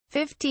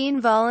15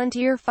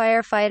 volunteer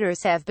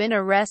firefighters have been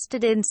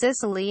arrested in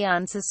Sicily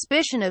on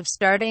suspicion of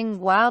starting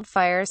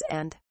wildfires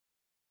and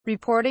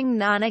reporting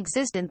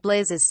non-existent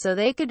blazes so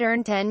they could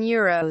earn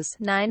 €10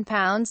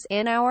 £9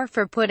 an hour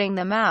for putting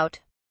them out.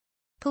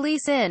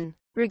 Police in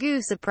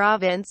Ragusa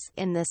province,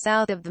 in the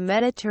south of the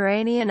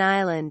Mediterranean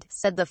island,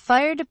 said the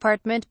fire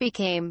department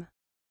became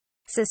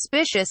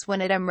suspicious when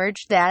it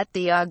emerged that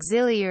the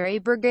auxiliary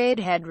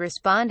brigade had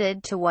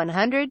responded to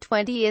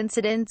 120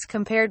 incidents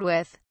compared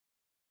with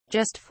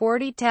just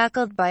 40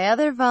 tackled by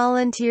other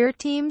volunteer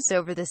teams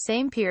over the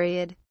same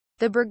period.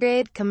 The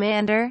brigade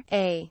commander,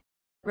 a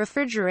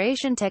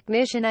refrigeration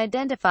technician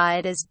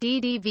identified as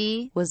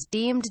DDV, was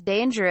deemed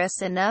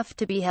dangerous enough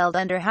to be held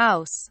under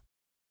house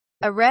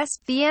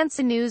arrest, the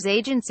Ansa news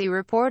agency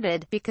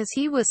reported, because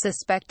he was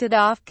suspected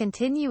of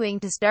continuing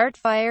to start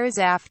fires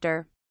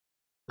after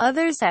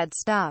others had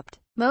stopped.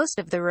 Most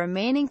of the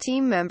remaining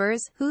team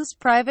members, whose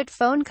private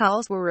phone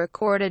calls were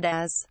recorded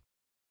as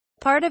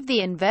part of the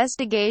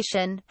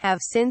investigation, have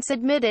since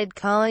admitted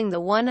calling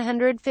the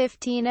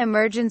 115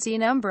 emergency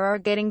number or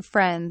getting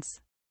friends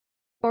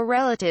or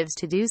relatives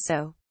to do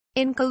so.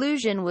 In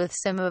collusion with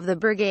some of the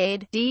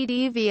brigade,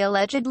 DDV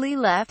allegedly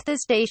left the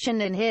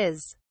station in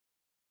his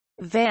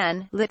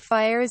van, lit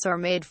fires or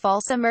made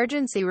false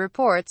emergency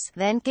reports,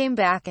 then came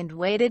back and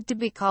waited to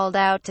be called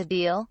out to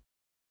deal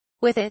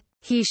with it.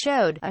 He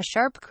showed a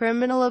sharp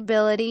criminal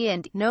ability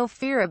and no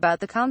fear about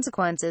the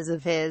consequences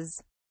of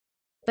his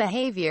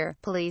behavior,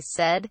 police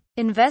said.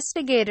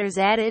 Investigators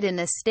added in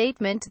a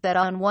statement that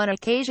on one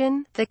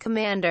occasion, the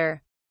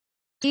commander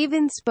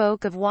even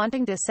spoke of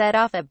wanting to set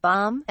off a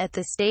bomb at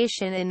the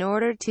station in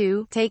order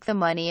to take the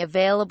money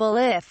available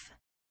if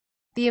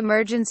the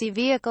emergency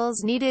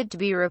vehicles needed to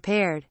be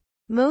repaired.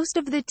 Most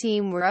of the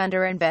team were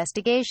under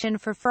investigation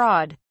for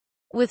fraud,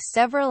 with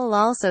several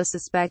also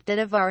suspected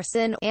of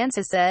arson,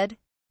 Ansa said.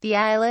 The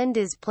island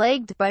is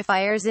plagued by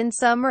fires in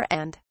summer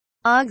and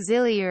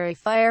auxiliary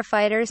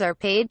firefighters are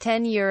paid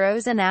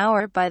 €10 an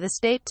hour by the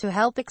state to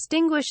help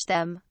extinguish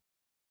them.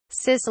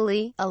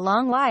 Sicily,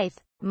 along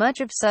with much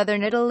of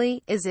southern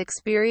Italy, is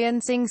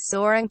experiencing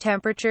soaring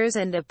temperatures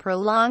and a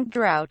prolonged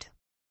drought.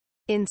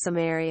 In some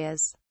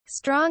areas,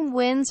 strong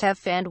winds have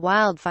fanned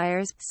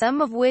wildfires,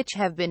 some of which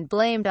have been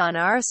blamed on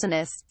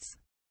arsonists.